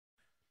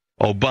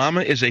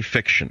Obama is a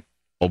fiction.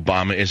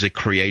 Obama is a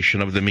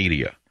creation of the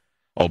media.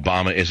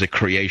 Obama is a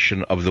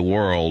creation of the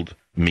world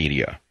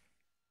media.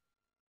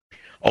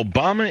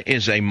 Obama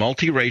is a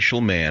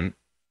multiracial man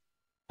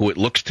who, it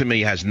looks to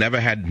me, has never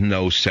had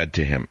no said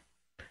to him.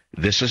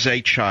 This is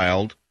a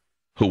child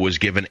who was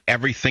given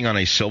everything on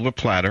a silver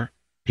platter.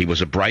 He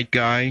was a bright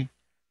guy,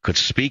 could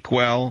speak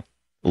well,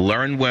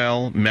 learn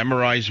well,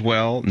 memorize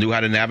well, knew how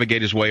to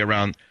navigate his way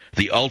around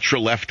the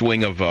ultra-left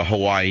wing of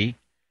Hawaii,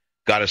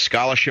 got a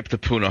scholarship to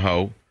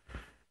Punahou,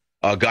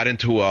 got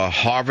into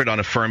Harvard on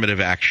affirmative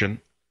action,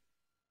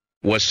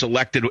 was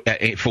selected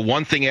for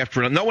one thing after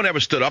another. No one ever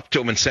stood up to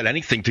him and said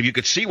anything to him. You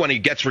could see when he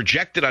gets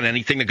rejected on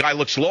anything, the guy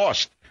looks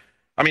lost.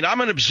 I mean,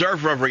 I'm an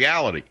observer of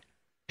reality.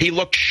 He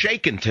looked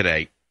shaken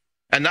today,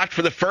 and not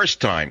for the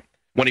first time,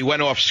 when he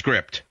went off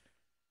script.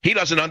 He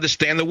doesn't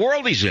understand the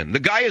world he's in. The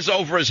guy is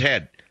over his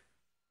head.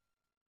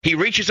 He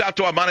reaches out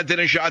to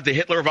Ahmadinejad, the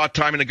Hitler of our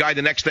time, and the guy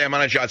the next day,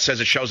 Ahmadinejad, says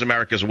it shows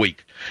America's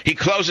weak. He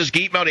closes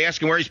Gitmo. They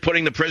ask him where he's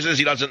putting the prisoners.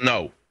 He doesn't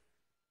know.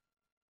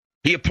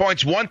 He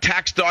appoints one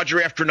tax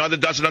dodger after another,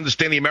 doesn't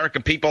understand the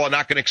American people are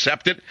not going to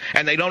accept it,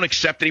 and they don't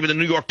accept it. Even the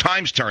New York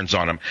Times turns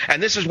on him.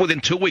 And this is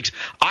within 2 weeks.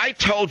 I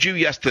told you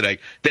yesterday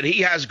that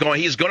he is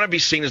going to be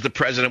seen as the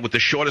president with the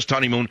shortest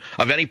honeymoon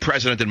of any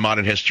president in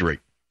modern history.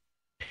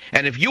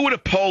 And if you were to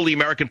poll the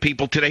American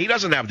people today, he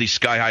doesn't have these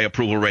sky-high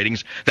approval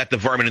ratings that the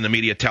vermin in the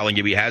media telling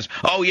you he has.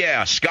 Oh,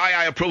 yeah,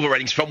 sky-high approval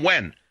ratings. From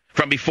when?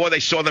 From before they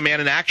saw the man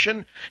in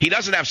action? He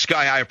doesn't have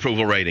sky-high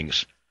approval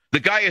ratings. The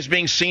guy is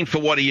being seen for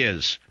what he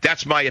is.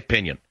 That's my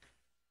opinion.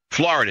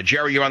 Florida.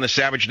 Jerry, you're on the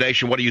Savage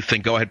Nation. What do you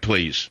think? Go ahead,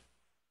 please.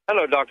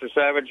 Hello, Dr.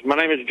 Savage. My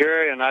name is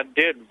Jerry, and I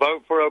did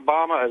vote for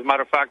Obama. As a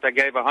matter of fact, I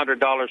gave $100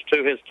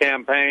 to his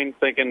campaign,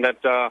 thinking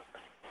that,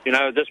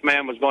 this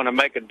man was going to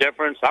make a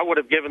difference. I would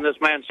have given this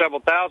man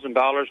several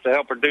 $1,000s to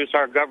help reduce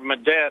our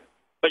government debt,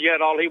 but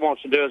yet all he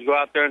wants to do is go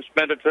out there and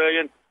spend $1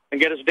 trillion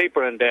and get us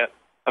deeper in debt.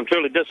 I'm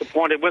truly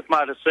disappointed with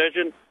my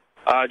decision.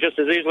 Just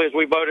as easily as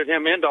we voted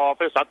him into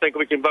office, I think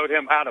we can vote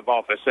him out of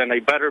office, and he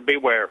better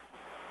beware.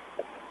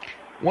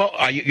 Well,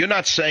 you're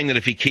not saying that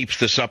if he keeps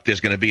this up,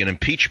 there's going to be an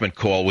impeachment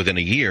call within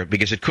a year,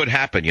 because it could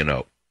happen,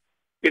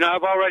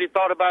 I've already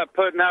thought about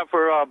putting out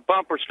for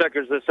bumper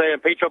stickers that say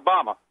impeach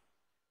Obama.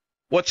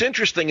 What's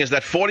interesting is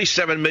that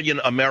 47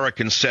 million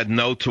Americans said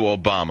no to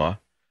Obama.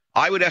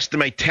 I would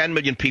estimate 10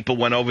 million people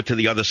went over to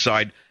the other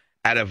side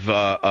out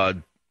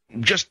of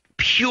just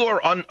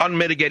pure,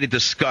 unmitigated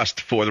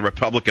disgust for the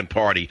Republican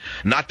Party,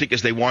 not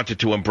because they wanted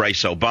to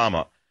embrace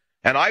Obama.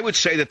 And I would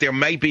say that there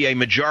may be a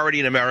majority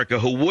in America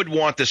who would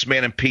want this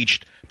man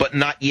impeached, but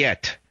not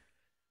yet.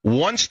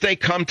 Once they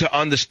come to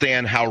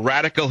understand how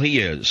radical he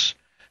is,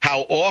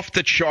 how off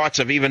the charts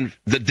of even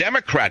the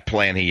Democrat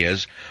plan he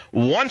is,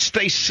 once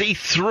they see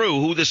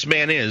through who this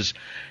man is,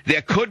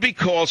 there could be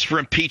calls for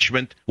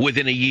impeachment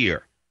within a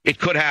year. It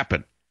could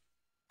happen.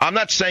 I'm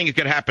not saying it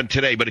could happen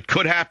today, but it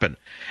could happen.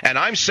 And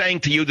I'm saying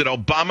to you that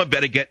Obama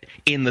better get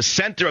in the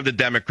center of the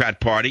Democrat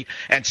Party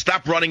and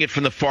stop running it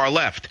from the far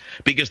left,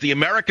 because the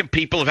American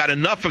people have had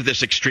enough of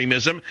this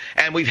extremism,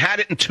 and we've had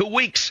it in 2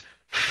 weeks.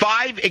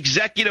 5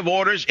 executive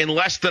orders in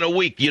less than a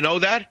week. You know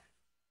that?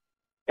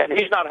 And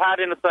he's not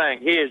hiding a thing.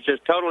 He is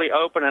just totally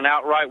open and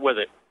outright with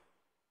it.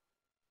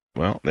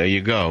 Well, there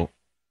you go.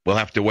 We'll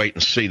have to wait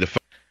and see.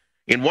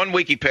 In 1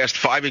 week, he passed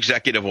 5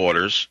 executive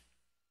orders.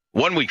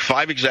 1 week,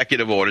 5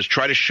 executive orders,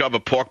 try to shove a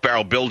pork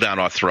barrel bill down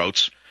our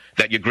throats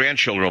that your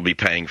grandchildren will be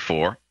paying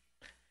for.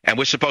 And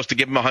we're supposed to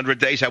give him 100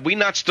 days. Had we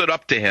not stood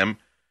up to him,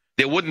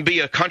 there wouldn't be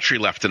a country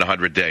left in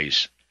 100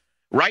 days.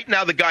 Right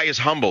now, the guy is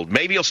humbled.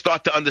 Maybe he'll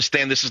start to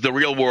understand this is the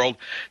real world,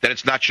 that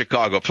it's not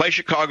Chicago. Play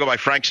Chicago by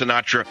Frank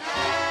Sinatra.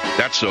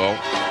 That's all.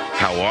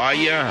 How are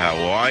you? How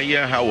are you?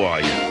 How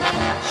are you?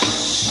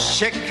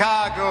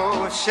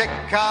 Chicago,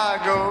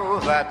 Chicago,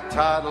 that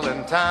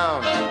toddling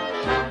town.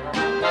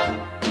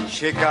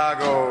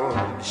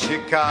 Chicago,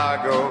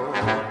 Chicago,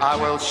 I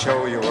will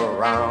show you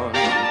around.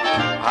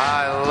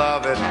 I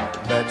love it,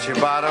 bet your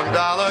bottom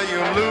dollar you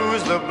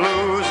lose the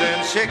blues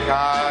in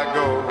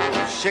Chicago,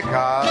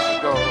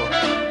 Chicago,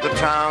 the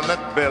town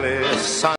that Billy's son